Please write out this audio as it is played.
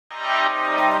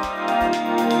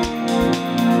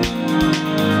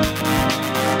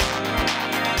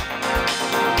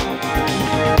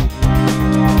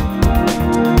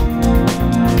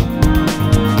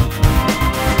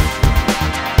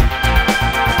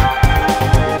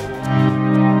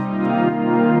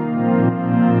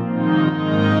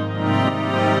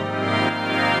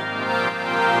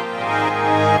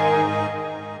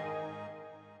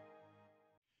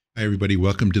everybody.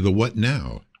 Welcome to the What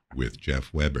Now with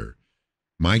Jeff Weber.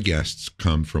 My guests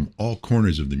come from all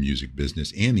corners of the music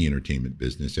business and the entertainment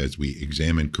business as we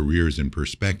examine careers and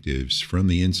perspectives from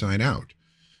the inside out.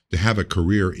 To have a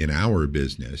career in our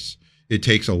business, it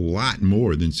takes a lot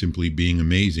more than simply being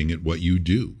amazing at what you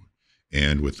do.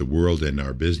 And with the world and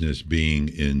our business being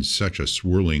in such a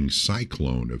swirling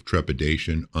cyclone of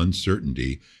trepidation,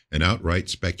 uncertainty, and outright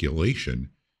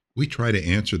speculation, we try to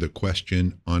answer the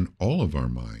question on all of our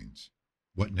minds: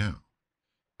 what now?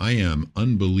 I am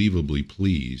unbelievably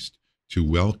pleased to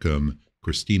welcome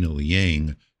Christina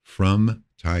Liang from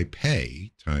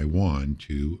Taipei, Taiwan,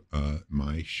 to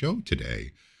my show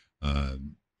today.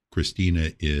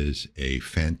 Christina is a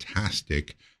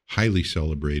fantastic, highly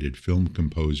celebrated film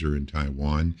composer in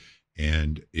Taiwan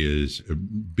and is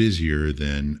busier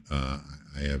than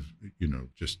I have,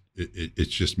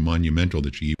 it's just monumental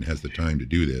that she even has the time to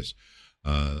do this.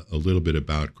 A little bit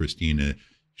about Christina.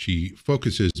 She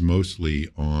focuses mostly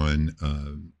on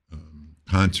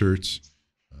concerts,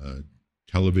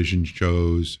 television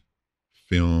shows,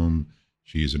 film.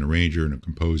 She is an arranger and a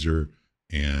composer,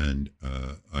 and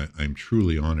I'm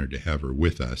truly honored to have her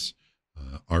with us.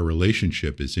 Our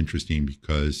relationship is interesting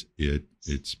because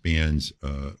it spans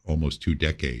almost 2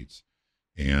 decades,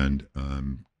 and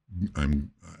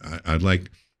I'd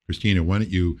like, Christina, why don't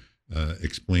you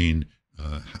explain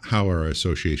how our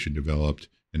association developed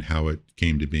and how it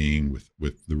came to being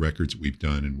with the records that we've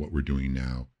done and what we're doing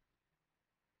now.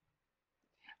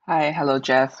 Hi, hello,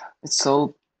 Jeff. It's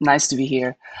so nice to be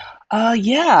here.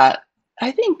 Yeah,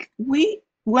 I think we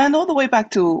went all the way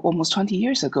back to almost 20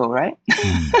 years ago, right?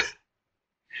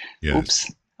 Yes.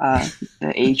 Oops,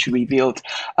 the age revealed.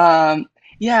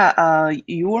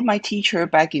 You were my teacher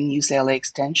back in UCLA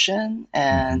Extension,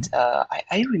 and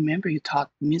I remember you taught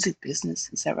music business.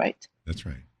 Is that right? That's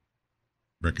right.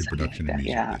 Record Something production like and that.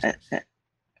 music Yeah, business.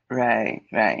 right,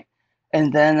 right.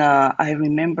 And then I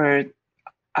remember,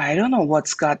 I don't know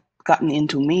what's gotten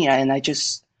into me, and I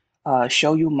just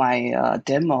show you my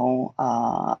demo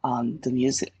on the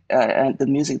music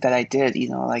that I did.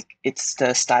 Like it's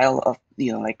the style of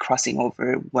like crossing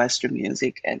over Western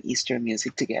music and Eastern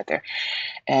music together.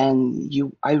 And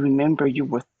I remember you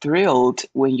were thrilled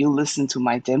when you listened to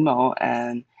my demo,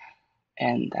 and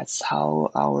that's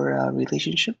how our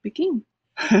relationship began.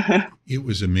 It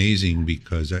was amazing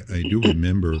because I do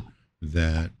remember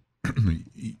that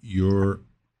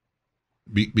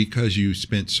because you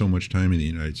spent so much time in the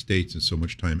United States and so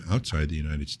much time outside the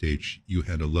United States, you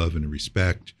had a love and a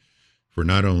respect for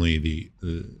not only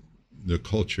the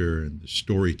culture and the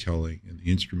storytelling and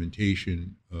the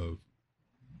instrumentation of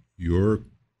your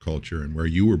culture and where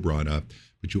you were brought up,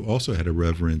 but you also had a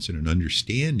reverence and an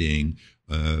understanding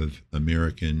of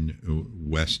American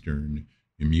Western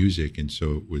music. And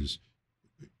so it was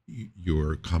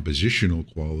your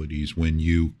compositional qualities when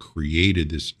you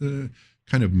created this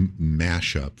kind of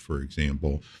mashup, for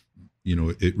example.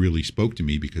 It really spoke to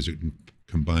me because it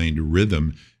combined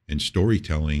rhythm and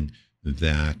storytelling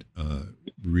that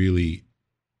really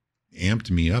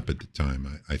amped me up at the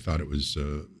time. I thought it was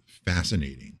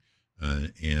fascinating.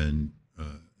 And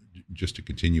just to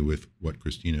continue with what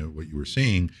Christina, what you were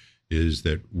saying, is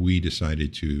that we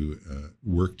decided to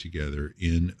work together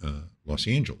in Los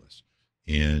Angeles.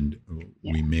 And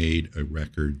we made a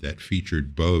record that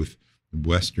featured both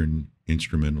Western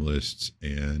instrumentalists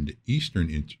and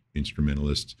Eastern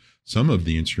instrumentalists. Some of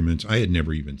the instruments I had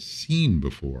never even seen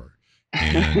before.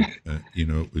 And,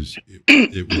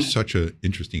 it was such an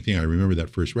interesting thing. I remember that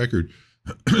first record.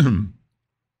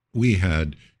 We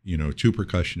had, 2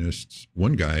 percussionists.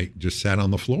 One guy just sat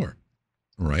on the floor,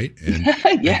 right? And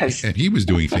Yes. and he was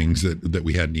doing things that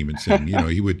we hadn't even seen.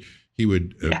 He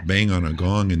would Yeah, bang on a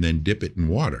gong and then dip it in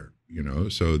water.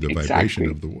 So the vibration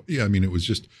exactly. of it was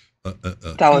just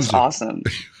That he was was awesome.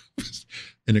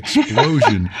 an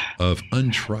explosion of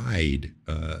untried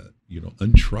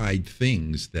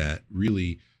things that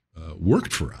really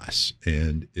worked for us,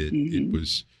 and Hmm.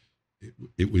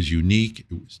 it was unique.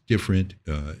 It was different,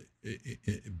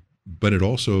 but it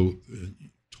also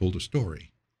told a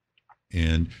story.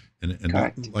 And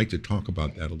Correct. I'd like to talk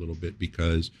about that a little bit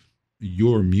because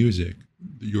your music,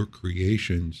 your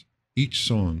creations, each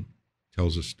song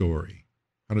tells a story.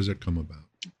 How does that come about?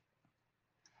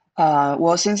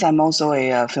 Well, since I'm also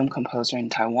a film composer in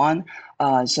Taiwan,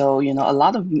 so a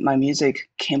lot of my music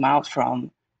came out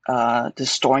from the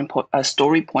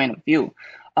story point of view.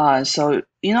 So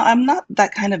I'm not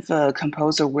that kind of a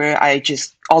composer where I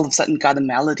just all of a sudden got a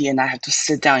melody and I have to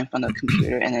sit down in front of the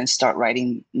computer and then start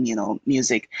writing,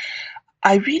 music.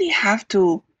 I really have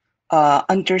to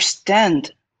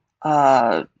understand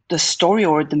the story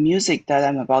or the music that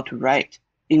I'm about to write.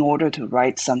 in order to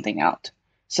write something out.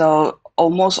 So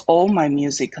almost all my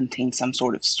music contains some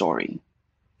sort of story.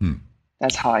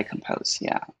 That's how I compose.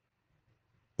 Yeah.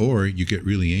 Or you get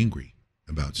really angry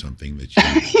about something that you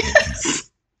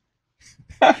Yes.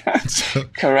 so,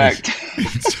 Correct.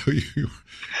 so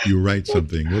you write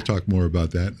something. We'll talk more about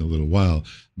that in a little while.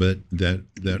 But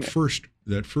that first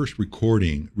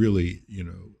recording really,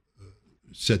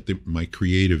 set my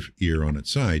creative ear on its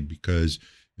side, because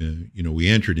we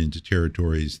entered into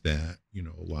territories that a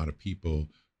lot of people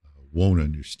won't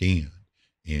understand,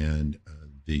 and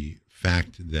the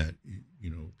fact that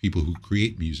people who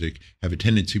create music have a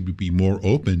tendency to be more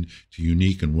open to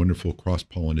unique and wonderful cross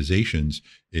pollinizations.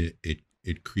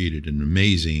 It created an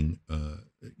amazing,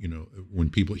 when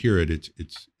people hear it,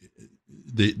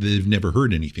 they've never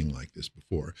heard anything like this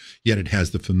before. Yet it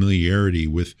has the familiarity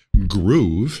with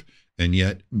groove, and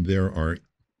yet there are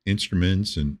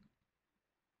instruments and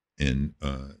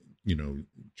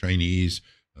Chinese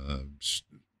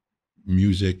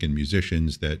music and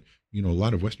musicians that a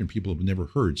lot of Western people have never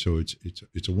heard. So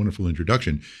it's a wonderful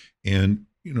introduction. And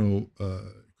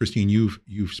Christine,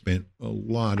 you've spent a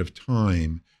lot of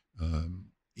time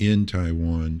in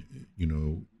Taiwan,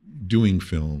 doing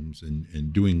films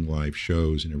and doing live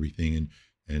shows and everything.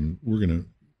 And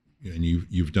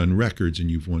you've done records,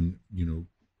 and you've won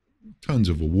tons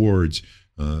of awards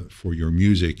for your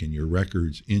music and your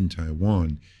records in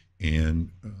Taiwan.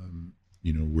 And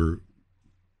we're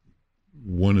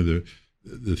one of the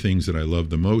things that I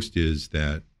love the most is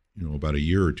that about a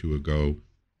year or two ago,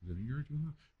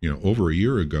 over a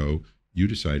year ago, you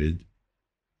decided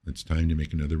it's time to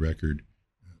make another record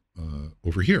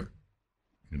over here.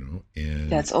 And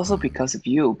That's also because of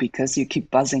you, because you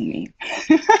keep buzzing me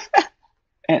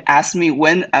and ask me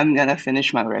when I'm gonna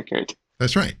finish my record.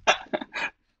 That's right.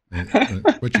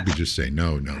 But you could just say,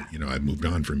 no, I've moved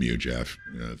on from you, Jeff.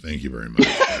 Thank you very much.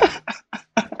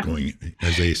 Going,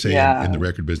 as they say in the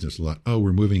record business a lot,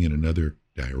 we're moving in another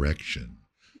direction.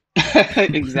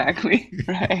 Exactly.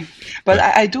 Right. But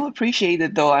I do appreciate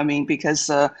it, though. I mean, because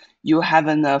you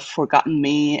haven't forgotten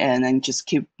me, and then just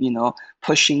keep,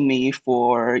 pushing me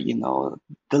for,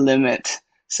 the limit.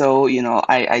 So,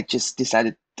 I just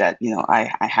decided that,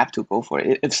 I have to go for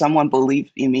it. If someone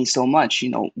believed in me so much,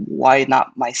 why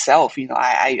not myself?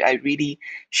 I really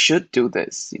should do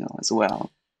this, as well.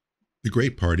 The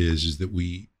great part is that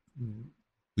we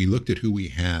looked at who we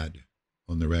had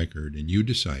on the record, and you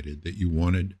decided that you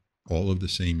wanted all of the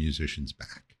same musicians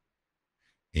back,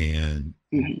 and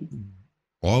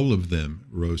all of them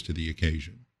rose to the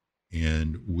occasion.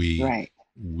 And we had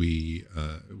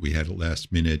a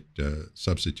last minute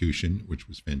substitution, which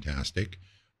was fantastic.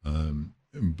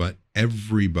 But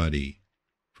everybody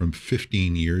from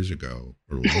 15 years ago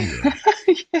or longer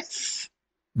Yes.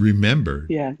 remembered.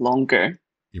 Yeah, longer.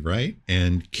 Right?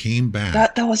 And came back.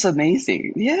 That was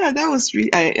amazing. Yeah, that was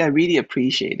I really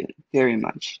appreciate it very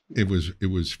much. It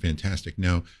was fantastic.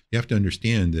 Now you have to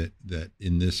understand that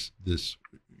in this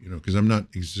because I'm not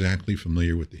exactly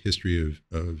familiar with the history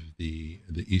of the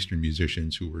Eastern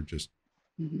musicians who were just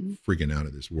friggin' out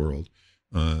of this world.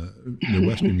 The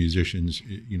Western musicians,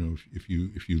 if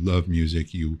you love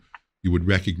music, you would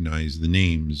recognize the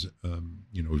names.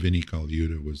 Vinnie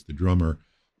Colaiuta was the drummer.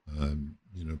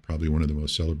 Probably one of the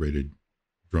most celebrated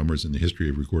drummers in the history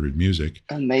of recorded music.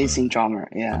 Amazing drummer,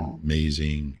 yeah.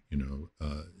 Amazing,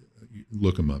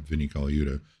 look him up, Vinnie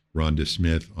Colaiuta. Rhonda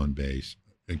Smith on bass.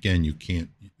 Again, you can't,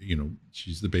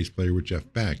 she's the bass player with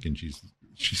Jeff Beck, and she's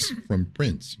from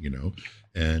Prince,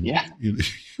 and yeah.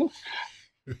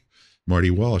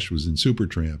 Marty Walsh was in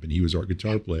Supertramp, and he was our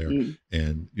guitar player, and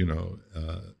and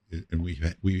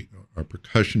our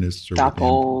percussionists are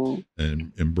Dapo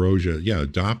and Ambrosia. Yeah,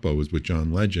 Dapo was with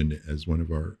John Legend as one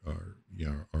of our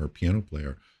piano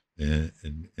player, and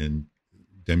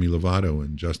Demi Lovato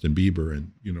and Justin Bieber,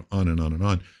 and on and on and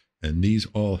on. And these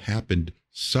all happened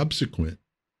subsequent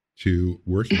to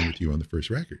working with you on the first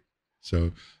record.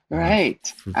 So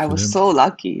right, I was so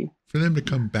lucky. For them to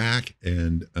come back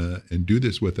and do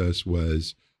this with us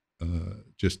was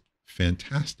just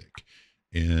fantastic.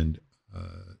 And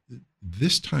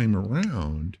this time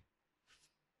around,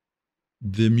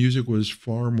 the music was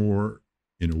far more,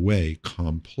 in a way,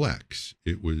 complex.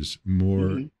 It was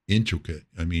more intricate.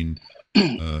 I mean,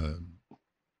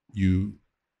 you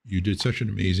did such an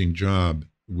amazing job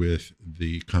with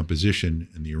the composition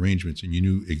and the arrangements, and you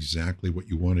knew exactly what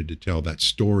you wanted to tell, that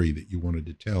story that you wanted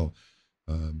to tell.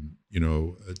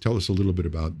 Tell us a little bit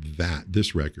about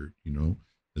this record,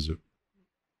 as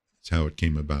how it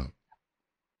came about.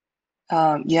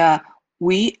 Yeah,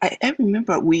 I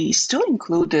remember we still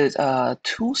included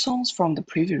 2 songs from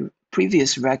the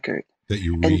previous record. that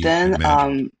you And then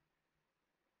reimagined.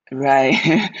 right.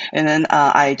 And then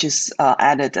I just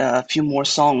added a few more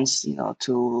songs,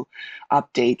 to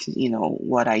update,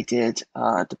 what I did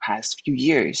the past few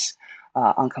years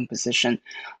on composition.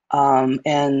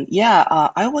 And yeah,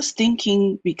 I was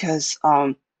thinking because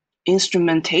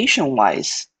instrumentation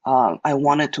wise, I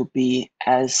wanted to be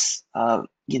as,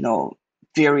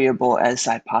 variable as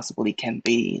I possibly can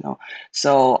be.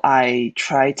 So I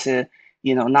try to,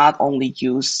 not only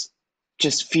use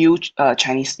just few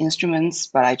Chinese instruments,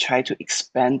 but I try to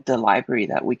expand the library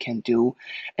that we can do.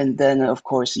 And then, of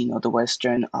course, the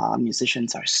Western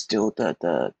musicians are still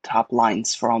the top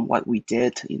lines from what we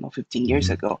did, 15 years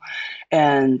Hmm. ago.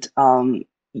 And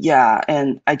yeah,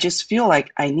 and I just feel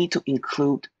like I need to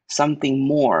include something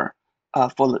more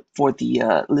for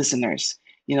the listeners,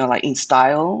 like in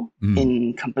style, Mm.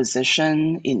 in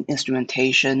composition, in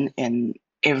instrumentation, and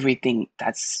everything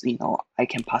that's I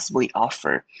can possibly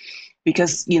offer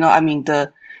because I mean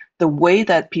the way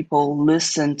that people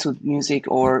listen to music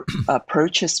or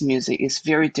purchase music is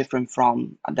very different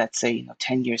from let's say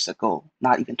 10 years ago,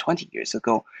 not even 20 years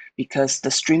ago, because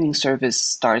the streaming service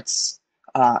starts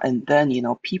and then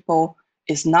people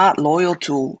is not loyal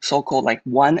to so-called like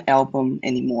one album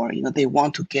anymore. They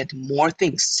want to get more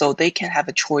things, so they can have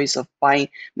a choice of buying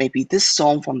maybe this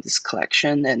song from this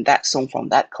collection and that song from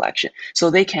that collection, so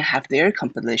they can have their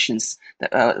compilations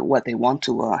that, what they want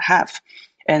to have.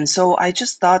 And so I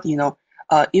just thought,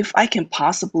 if I can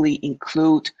possibly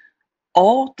include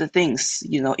all the things,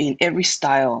 in every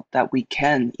style that we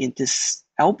can in this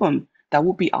album, that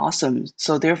would be awesome.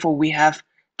 So therefore, we have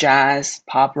jazz,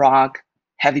 pop rock,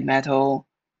 heavy metal,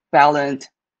 ballad,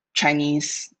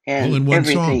 Chinese, All and in one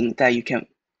song. everything that you can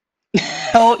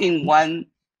all in one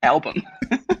album.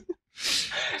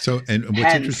 So, and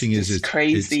what's Hence, interesting is this it's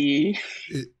crazy.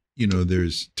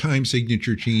 there's time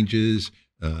signature changes.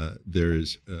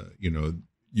 There's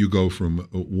you go from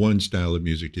one style of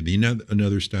music to the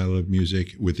another style of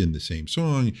music within the same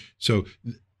song. So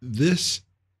this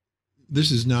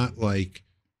this is not like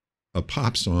a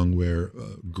pop song where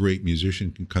a great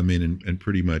musician can come in and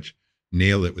pretty much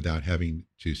nail it without having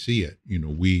to see it.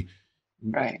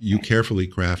 Right, You right. carefully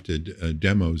crafted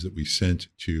demos that we sent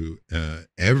to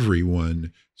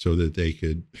everyone so that they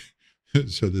could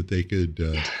so that they could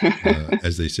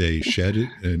as they say, shed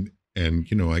it. And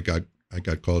I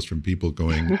got calls from people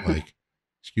going like,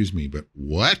 excuse me, but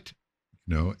what?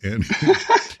 And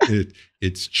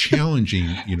it's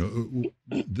challenging.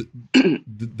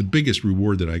 The biggest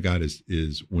reward that I got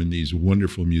is when these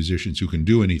wonderful musicians who can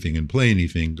do anything and play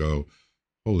anything go,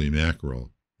 holy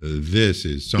mackerel, this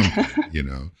is something.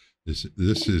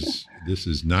 This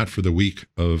is not for the weak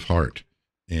of heart.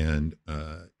 And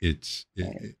Right.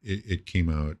 it came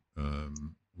out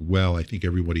well. I think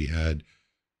everybody had.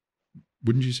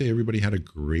 Wouldn't you say everybody had a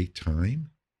great time?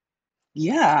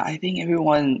 Yeah, I think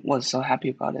everyone was so happy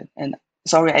about it. And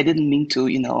sorry, I didn't mean to,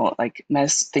 like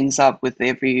mess things up with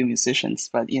every musicians,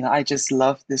 but I just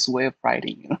love this way of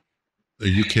writing. Are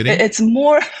you kidding? It's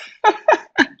more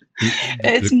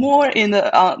it's The, more in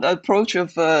the approach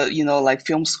of like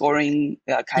film scoring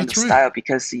kind of that's right. style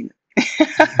because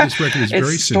This record is it's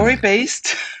very story cinematic.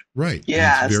 based. Right. And it's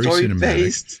Yeah, very story cinematic.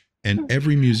 based. And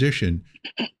every musician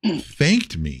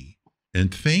thanked me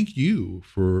and thanked you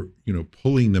for,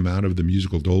 pulling them out of the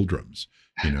musical doldrums.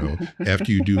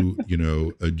 After you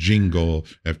do, a jingle,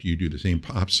 after you do the same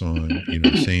pop song,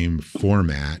 same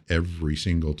format every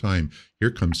single time,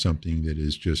 here comes something that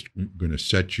is just going to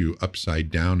set you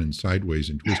upside down and sideways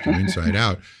and twist you inside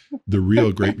out. The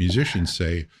real great musicians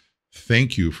say,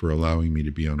 thank you for allowing me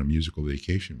to be on a musical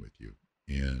vacation with you.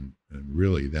 And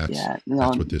really Yeah,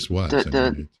 that's what this was. the I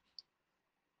the mean,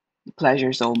 pleasure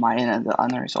is all mine and the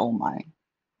honor is all mine.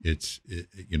 there's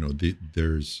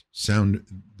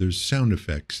sound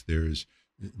effects, there's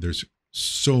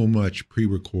so much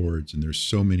pre-records, and there's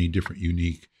so many different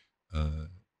unique uh,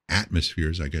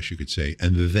 atmospheres, I guess you could say,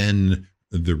 and then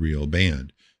the real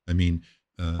band. I mean,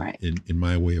 Right. in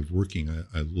my way of working,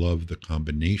 I love the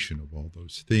combination of all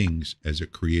those things as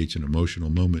it creates an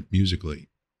emotional moment musically.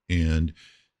 And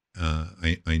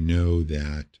I know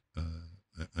that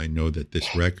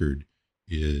this record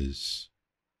is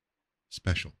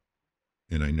special,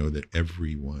 and I know that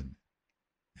everyone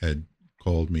had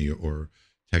called me or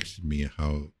texted me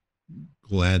how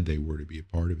glad they were to be a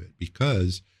part of it,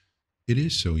 because it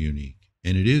is so unique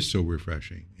and it is so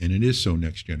refreshing and it is so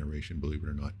next generation, believe it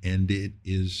or not, and it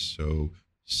is so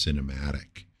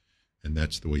cinematic, and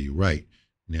that's the way you write.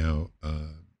 Now,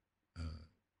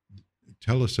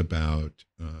 tell us about.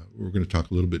 We're going to talk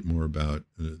a little bit more about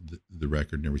the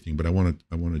record and everything, but I want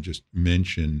to just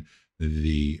mention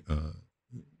the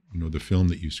the film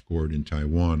that you scored in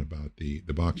Taiwan about the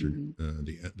boxer, Hmm.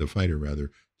 the fighter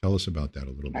rather. Tell us about that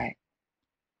a little bit.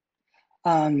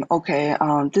 Right. Okay.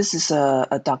 This is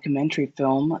a documentary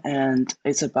film, and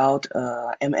it's about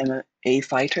MMA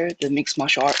fighter, the mixed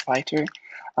martial art fighter,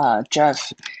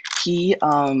 Jeff. He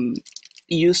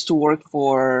used to work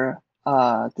for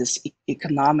this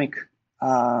economic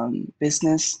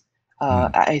business.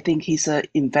 Mm, I think he's a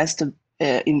investment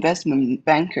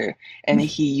banker, and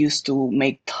he used to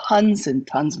make tons and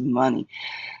tons of money.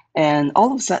 And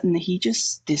all of a sudden, he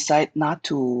just decided not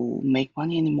to make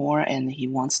money anymore, and he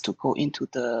wants to go into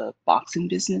the boxing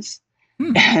business.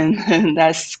 mm. And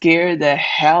that scared the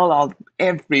hell out of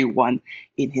everyone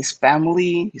in his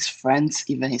family, his friends,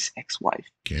 even his ex-wife.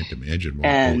 Can't imagine why.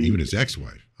 Oh, even And his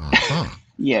ex-wife. Uh-huh.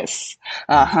 yes,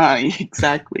 Yes.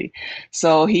 exactly.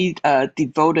 So he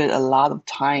devoted a lot of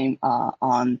time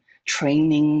on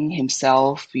training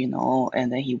himself,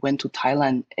 and then he went to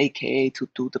Thailand, aka to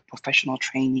do the professional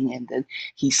training, and then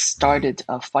he Right. started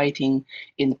fighting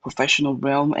in the professional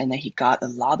realm, and then he got a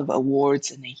lot of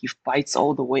awards, and then he fights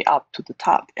all the way up to the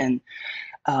top, and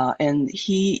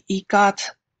he got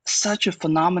such a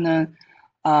phenomenon,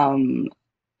 um,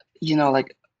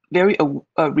 like very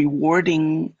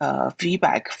rewarding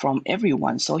feedback from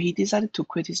everyone. So he decided to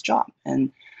quit his job,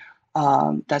 and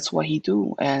that's what he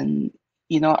do. And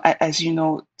as you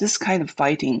know, this kind of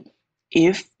fighting,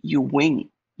 if you win,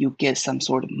 you get some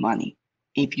sort of money.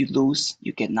 If you lose,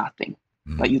 you get nothing.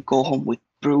 But Mm, you go home with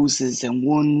bruises and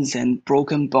wounds and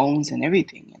broken bones and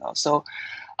everything. So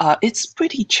it's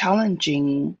pretty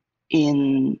challenging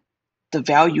in the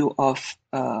value of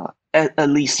at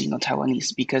least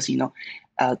Taiwanese, because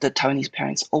the Taiwanese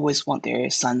parents always want their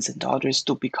sons and daughters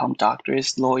to become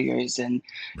doctors, lawyers, and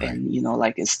right. and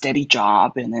like a steady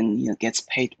job, and then gets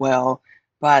paid well.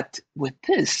 But with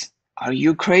this, are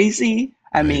you crazy?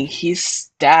 I Right. mean, his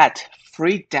dad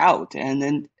freaked out, and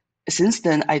then since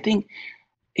then, I think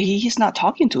he's not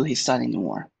talking to his son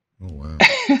anymore. Oh, wow.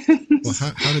 Well,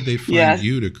 how did they find Yeah.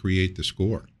 you to create the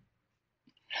score?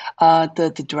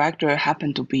 The director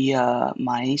happened to be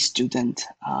my student,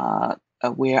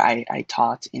 where I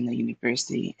taught in the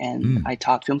university, and Mm, I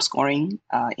taught film scoring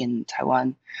in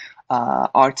Taiwan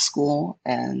art school,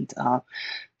 and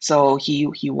so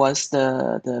he was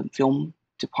the film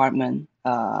department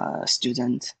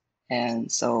student,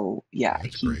 and so yeah,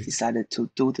 that's he great. decided to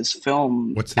do this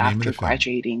film What's the name of after the film?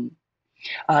 graduating.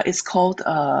 It's called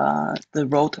The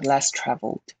Road Less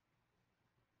Traveled.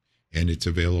 And it's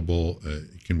available.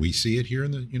 Can we see it here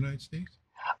in the United States?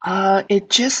 It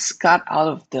just got out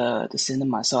of the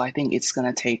cinema, so I think it's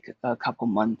gonna take a couple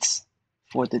months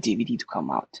for the DVD to come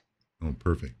out. Oh,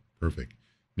 perfect, perfect.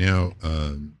 Now,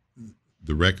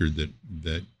 the record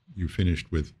that you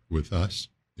finished with us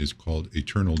is called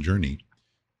Eternal Journey,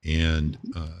 and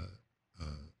Mhm.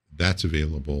 that's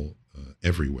available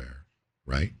everywhere,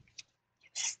 right?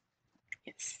 Yes,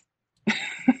 yes.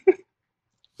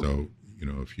 So,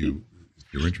 if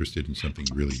you're interested in something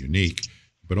really unique,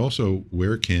 but also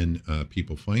where can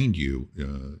people find you?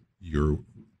 Your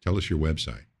Tell us your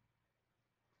website.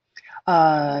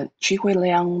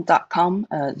 Chihuiliang.com,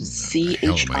 Oh, how the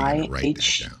hell am I going to write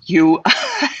that down?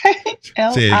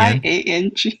 Chihuiliang. Say it again.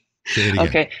 Say it again.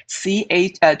 Okay,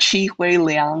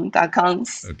 Chihuiliang.com,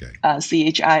 Okay.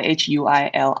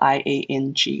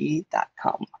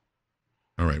 Chihuiliang.com.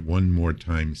 All right. One more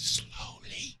time,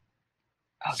 slowly.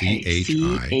 C Okay,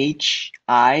 H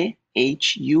I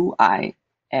Chihuiliang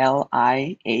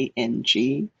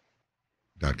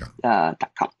 .com.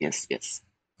 .com. Yes, yes.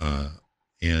 Uh,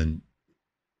 and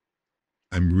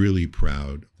I'm really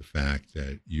proud of the fact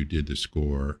that you did the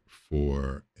score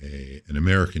for an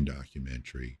American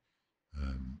documentary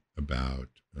about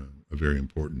a very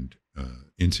important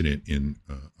incident in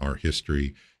our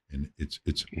history, and it's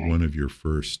Right, one of your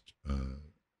first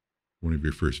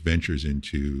ventures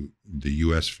into the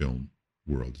U.S. film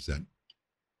world. Is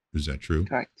that true?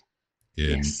 correct.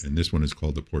 And Yes. and this one is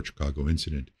called the Port Chicago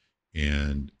Incident,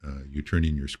 and you turned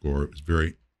in your score. It was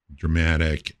very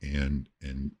dramatic and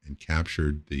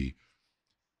captured the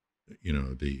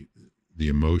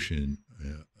emotion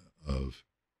of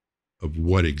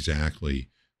what exactly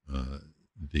uh,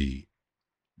 the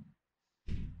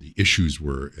the issues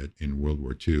were in World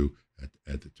War II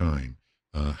at the time.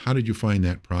 How did you find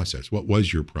that process? What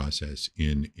was your process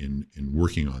in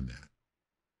working on that?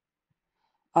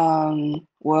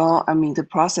 Well, I mean, the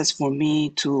process for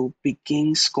me to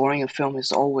begin scoring a film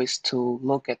is always to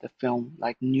look at the film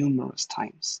like numerous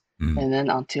times, Mm, and then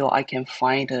until I can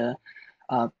find a,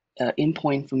 a in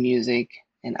point for music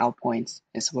and out points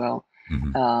as well.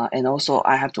 hmm And also,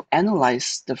 I have to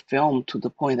analyze the film to the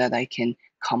point that I can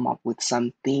come up with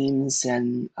some themes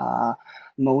and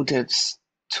motives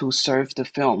to serve the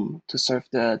film, to serve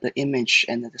the image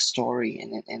and the story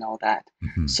and all that.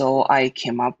 Mm-hmm. So I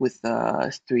came up with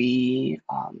three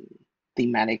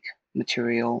thematic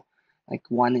material. Like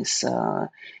one is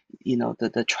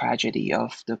the tragedy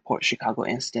of the Port Chicago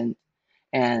incident,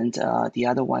 and the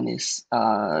other one is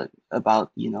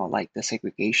about like the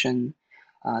segregation,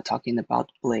 talking about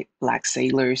black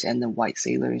sailors and the white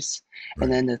sailors, and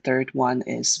Right. then the third one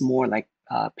is more like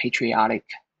patriotic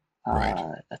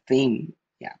Right. theme.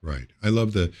 Yeah. Right. I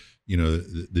love the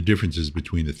differences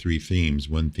between the three themes.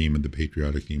 One theme of the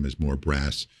patriotic theme has more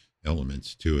brass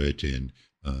elements to it, and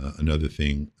another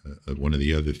thing, one of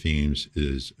the other themes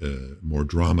is more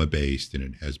drama based, and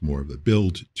it has more of a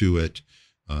build to it.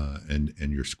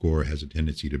 And your score has a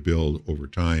tendency to build over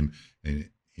time, and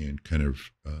kind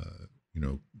of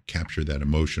capture that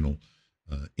emotional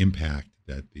impact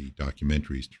that the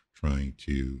documentary is trying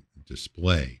to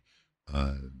display.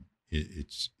 Uh,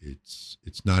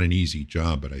 it's not an easy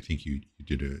job, but I think you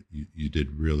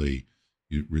did really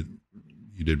you re,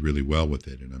 you did really well with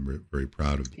it, and I'm very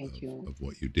proud of, Thank you. of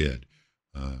what you did.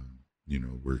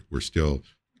 We're still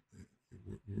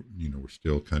we're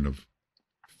still kind of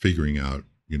figuring out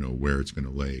where it's going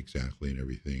to lay exactly and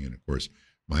everything. And of course,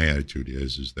 my attitude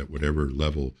is that whatever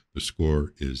level the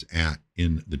score is at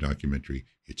in the documentary,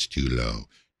 it's too low,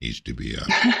 needs to be up.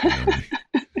 You know what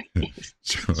I mean?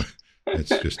 So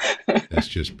that's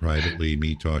just privately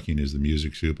me talking as the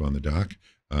music soup on the dock,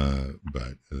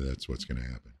 but that's what's going to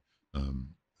happen.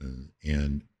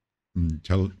 And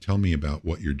tell me about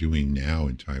what you're doing now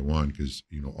in Taiwan, because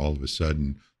all of a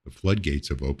sudden the floodgates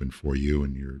have opened for you,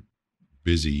 and you're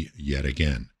busy yet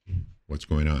again. What's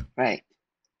going on? Right.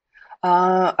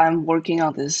 I'm working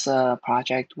on this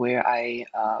project where I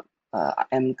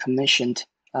am commissioned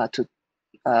to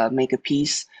make a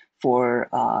piece for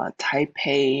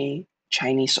Taipei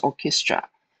Chinese Orchestra.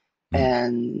 Mm.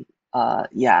 And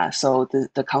yeah, so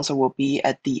the concert will be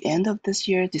at the end of this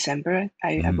year, December,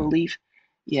 I Mm. believe.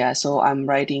 Yeah, so I'm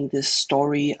writing this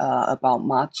story about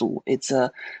Mazu. It's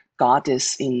a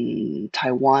goddess in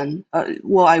Taiwan.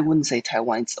 Well, I wouldn't say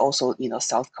Taiwan. It's also,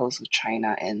 south coast of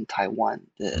China and Taiwan,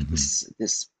 Mm-hmm.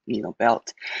 this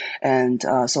belt. And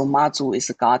so Mazu is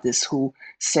a goddess who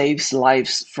saves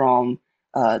lives from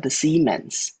the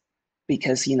seamen's,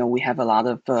 because we have a lot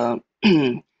of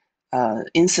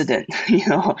incident,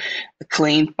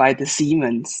 claimed by the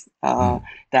seamen, Mm.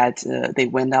 that they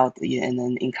went out and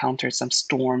then encountered some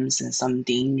storms and some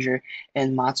danger,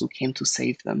 and Matsu came to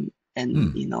save them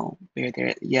and Mm.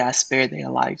 spare their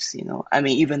lives. I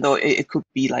mean, even though it could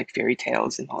be like fairy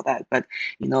tales and all that, but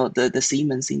the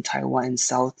seamen in Taiwan and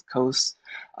south coast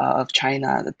of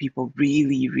China, the people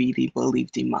really really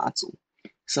believed in Matsu,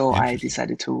 so I Interesting.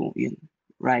 decided to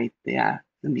write the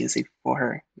music for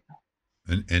her.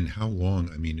 And how long?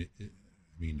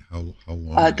 How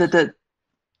long Uh, the is? the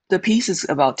the piece is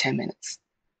about 10 minutes.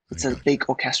 I It's a gotcha. big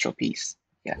orchestral piece.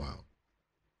 Yeah. Wow.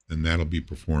 And that'll be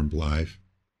performed live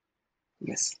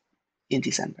Yes. In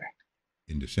December.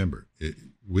 in December.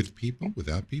 With people,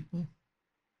 without people?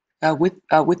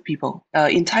 With people.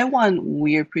 In Taiwan,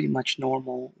 we're pretty much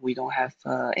normal. We don't have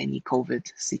any COVID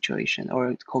situation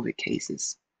or COVID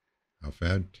cases. How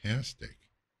fantastic!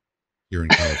 Here in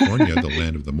California, the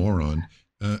land of the moron,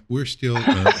 we're still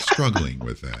struggling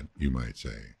with that, you might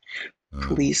say.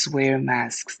 Um, Please wear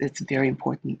masks. It's very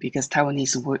important because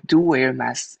Taiwanese do wear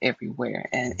masks everywhere,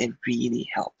 and it really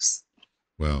helps.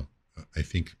 well, I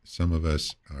think some of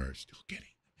us are still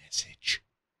getting the message.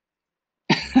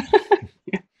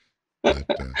 But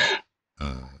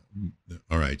uh,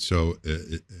 all right. So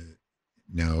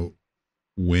now,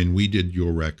 when we did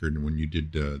your record and when you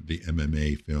did the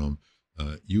MMA film,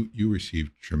 you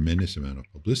received tremendous amount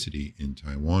of publicity in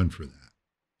Taiwan for that,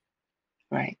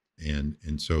 Right. and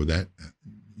so that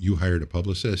you hired a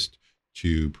publicist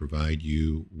to provide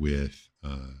you with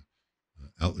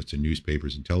outlets in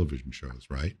newspapers and television shows,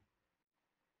 right?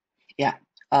 Yeah.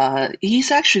 He's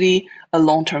actually a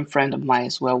long-term friend of mine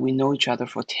as well. We know each other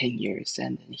for 10 years,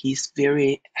 and he's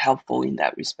very helpful in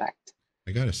that respect.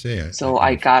 I got to say, So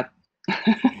I got,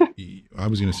 I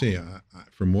was going to say,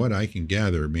 from what I can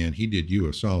gather, man, he did you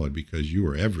a solid because you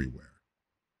were everywhere.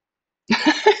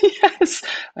 yes,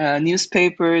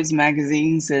 newspapers,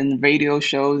 magazines, and radio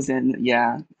shows, and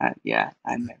yeah,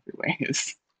 I'm everywhere.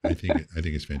 Yes. I think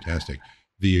it's fantastic.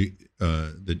 The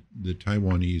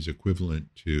Taiwanese equivalent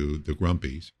to the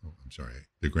Grumpies. Oh, I'm sorry,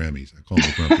 the Grammys. I call them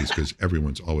the Grumpies because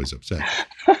everyone's always upset.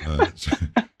 So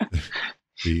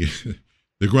the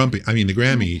the Grumpy. I mean, the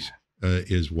Grammys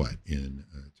is what in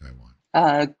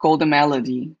Taiwan? Golden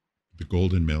Melody. The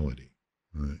Golden Melody.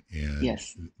 And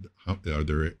Yes. are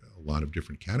there a lot of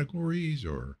different categories,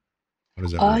 or how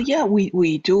does that work? Yeah,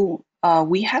 we do.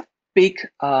 We have big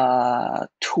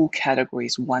two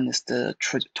categories. One is the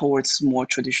tr towards more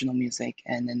traditional music,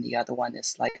 and then the other one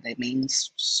is like the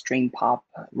mainstream pop,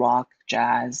 rock,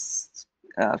 jazz,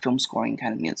 film scoring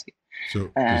kind of music.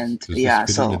 So And does this yeah,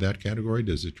 fit into so that category?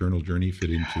 Does Eternal Journey fit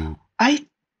into? I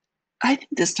I think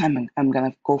this time I'm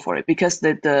gonna go for it because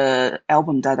the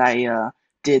album that I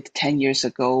did 10 years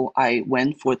ago, I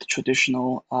went for the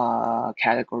traditional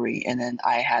category, and then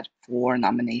I had four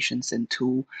nominations and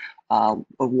two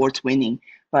awards winning.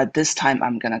 But this time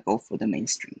I'm gonna go for the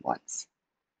mainstream ones.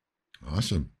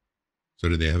 Awesome. So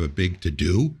do they have a big to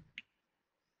do?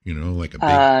 Like a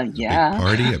big Yeah.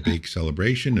 party, a big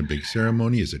celebration, a big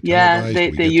ceremony? Is it Yeah, televised? Do we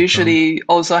they get to come? usually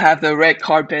also have the red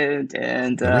carpet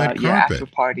and The red yeah, after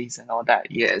carpet. parties and all that.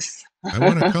 Yes. I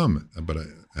want to come, but I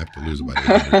have to lose about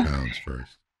 800 pounds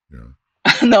first. You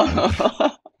No, know.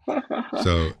 no.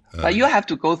 So, But you have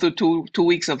to go through two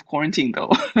weeks of quarantine though.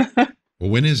 well,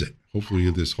 when is it? Hopefully,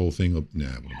 this whole thing. Nah,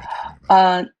 what am I talking about?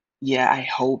 Uh, yeah, I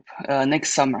hope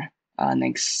next summer,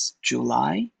 next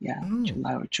July, yeah, Oh,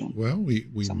 July or June, well,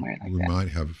 somewhere like we that.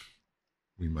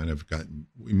 we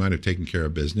might have taken care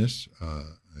of business.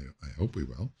 I hope we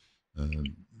will.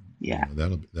 Yeah.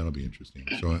 That'll be interesting.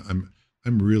 So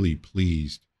I'm really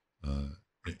pleased.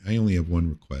 I only have one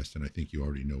request, and I think you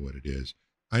already know what it is.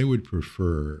 I would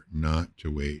prefer not to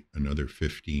wait another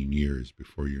 15 years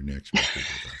before your next record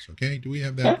with us. Okay? Do we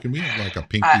have that? Can we have like a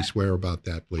pinky I, swear about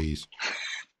that, please?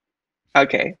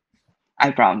 okay,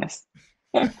 I promise.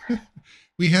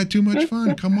 We had too much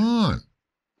fun. Come on.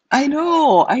 I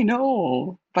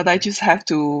know, but I just have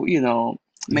to, I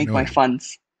make my know.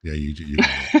 funds. Yeah, you got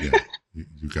it. Yeah,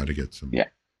 you got to get some Yeah.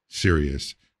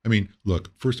 serious. I mean,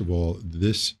 look. First of all,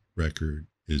 this record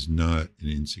is not an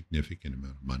insignificant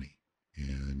amount of money,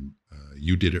 and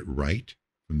you did it right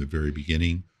from the very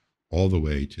beginning, all the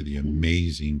way to the Mhm.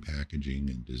 amazing packaging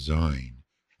and design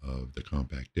of the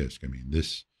compact disc. I mean,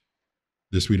 this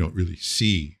we don't really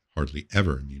see hardly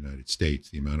ever in the United States.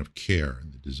 The amount of care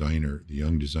and the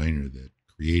young designer that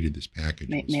created this package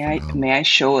May, was may I may phenomenal. I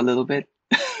show a little bit?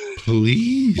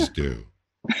 Please do.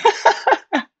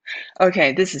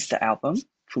 Okay, this is the album.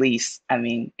 Please, I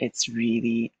mean, it's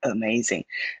really amazing.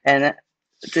 And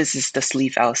this is the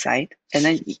sleeve outside. And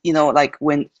then, like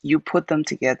when you put them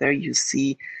together, you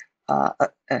see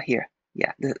here,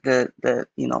 yeah, the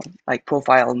like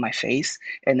profile of my face.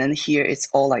 And then here it's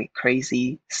all like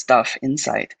crazy stuff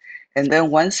inside. And then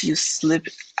once you slip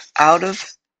out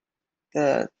of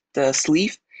the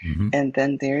sleeve, Hmm. and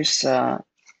then there's da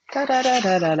da da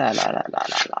da da da da da da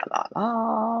da da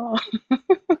da.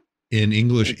 In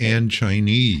English Okay. and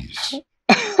Chinese.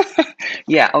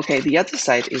 Yeah, okay. The other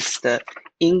side is the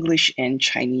English and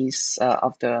Chinese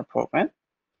of the program.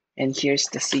 And here's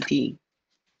the CD.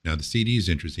 Now, the CD is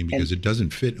interesting And because it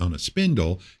doesn't fit on a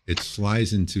spindle. It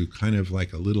slides into kind of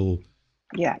like a little,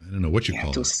 yeah, I don't know what you you have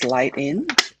call to it, slide in.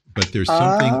 but there's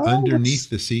something underneath What's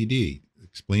the CD.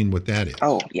 Explain what that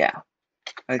oh is. yeah.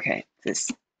 Okay.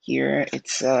 This here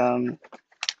it's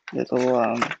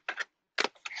little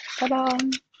ta-da,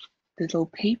 little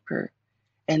paper.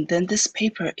 And then this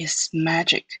paper is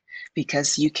magic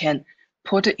because you can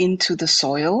put it into the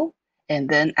soil and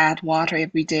then add water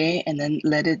every day and then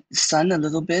let it sun a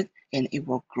little bit and it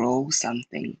will grow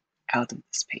something out of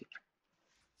this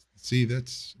See,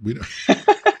 that's paper.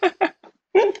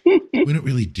 we don't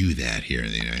really do that here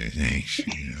in the United States.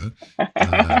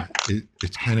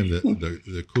 It's kind of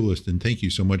the coolest. And thank you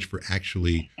so much for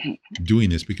actually doing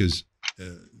this because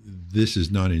this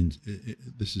is not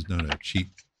this is not a cheap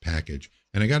package.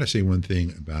 And I got to say one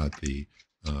thing about the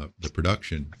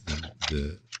production.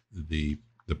 The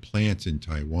the plants in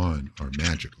Taiwan are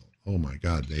magical. Oh my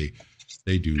God,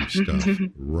 they do stuff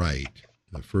right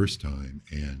the first time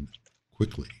and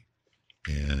quickly,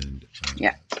 and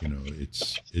Yeah.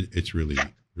 it's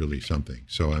really something.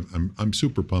 So I'm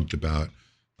super pumped about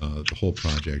the whole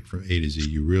project from A to Z.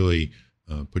 You really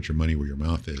put your money where your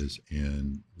mouth is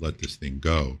and let this thing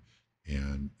go,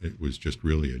 and it was just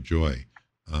really a joy.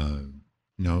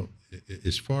 Now,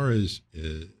 as far as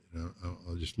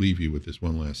I'll just leave you with this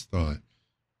one last thought.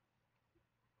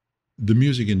 The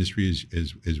music industry,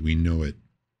 as we know it,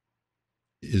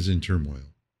 is in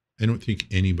turmoil. I don't think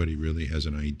anybody really has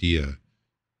an idea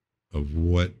of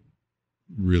what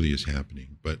really is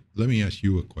happening. But let me ask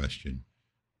you a question,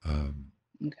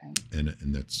 Okay. and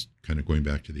that's kind of going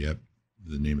back to the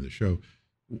name of the show.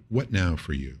 What now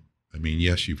for you? I mean,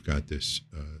 yes, you've got this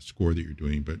score that you're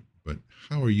doing, but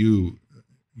how are you?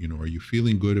 Are you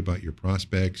feeling good about your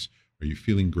prospects? Are you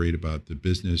feeling great about the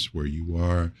business where you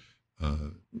are?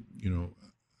 you know,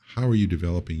 how are you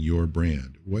developing your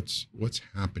brand? What's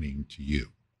happening to you?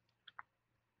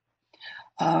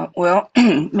 Well,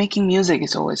 making music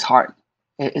is always hard.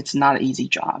 It's not an easy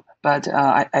job, but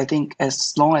I think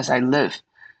as long as I live,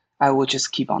 I will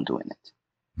just keep on doing it,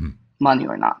 Hmm. money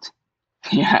or not.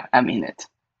 Yeah, I mean it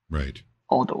Right.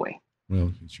 all the way.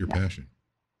 Well, it's your Yeah. passion.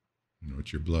 You know,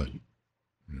 it's your blood.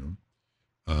 You know.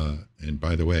 And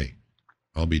by the way,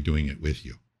 I'll be doing it with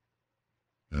you.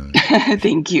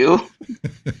 Thank you.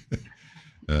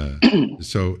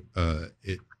 So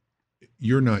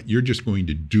you're just going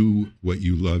to do what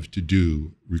you love to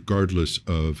do, regardless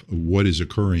of what is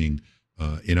occurring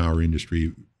in our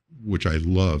industry, which I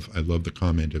love. I love the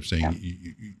comment of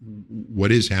saying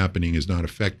what is happening is not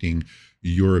affecting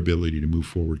your ability to move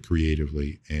forward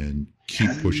creatively and keep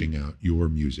pushing out your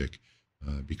music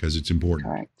because it's important.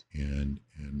 Correct. And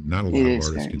not a lot of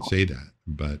artists can say that,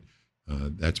 but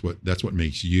that's what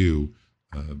makes you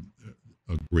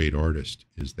a great artist,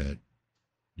 is that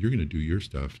you're going to do your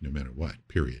stuff no matter what,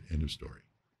 period, end of story.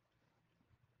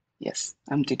 Yes,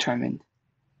 I'm determined.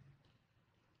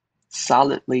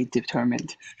 Solidly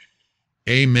determined.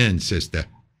 Amen, sister.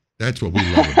 That's what we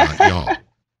love about y'all.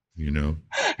 You know,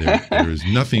 there is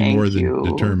nothing more than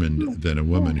determined than a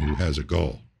woman who has a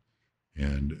goal.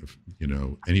 And, you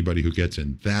know, anybody who gets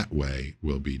in that way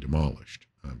will be demolished.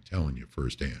 I'm telling you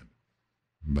firsthand.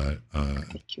 But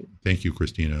thank you,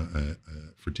 Christina,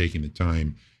 for taking the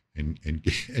time and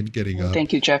getting up.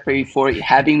 Thank you, Jeffrey, for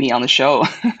having me on the show.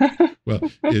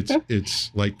 Well,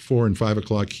 it's like 4 and 5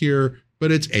 o'clock here,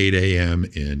 but it's 8 a.m.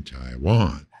 in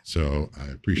Taiwan. So I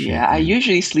appreciate. Yeah, I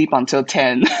usually sleep until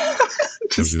 10. I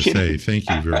was going to say thank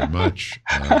you very much.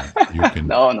 You can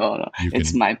no.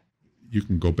 You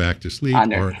can go back to sleep,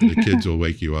 honor. Or the kids will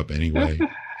wake you up anyway.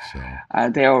 So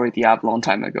they're already up a long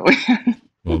time ago.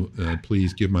 Well,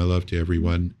 please give my love to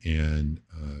everyone, and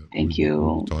thank you.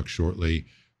 We'll talk shortly.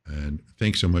 And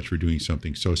thanks so much for doing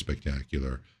something so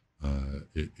spectacular.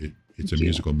 It's a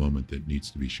musical moment that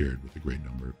needs to be shared with a great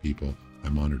number of people.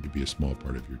 I'm honored to be a small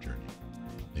part of your journey.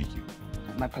 Thank you.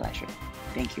 My pleasure.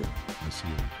 Thank you. I'll see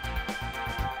you.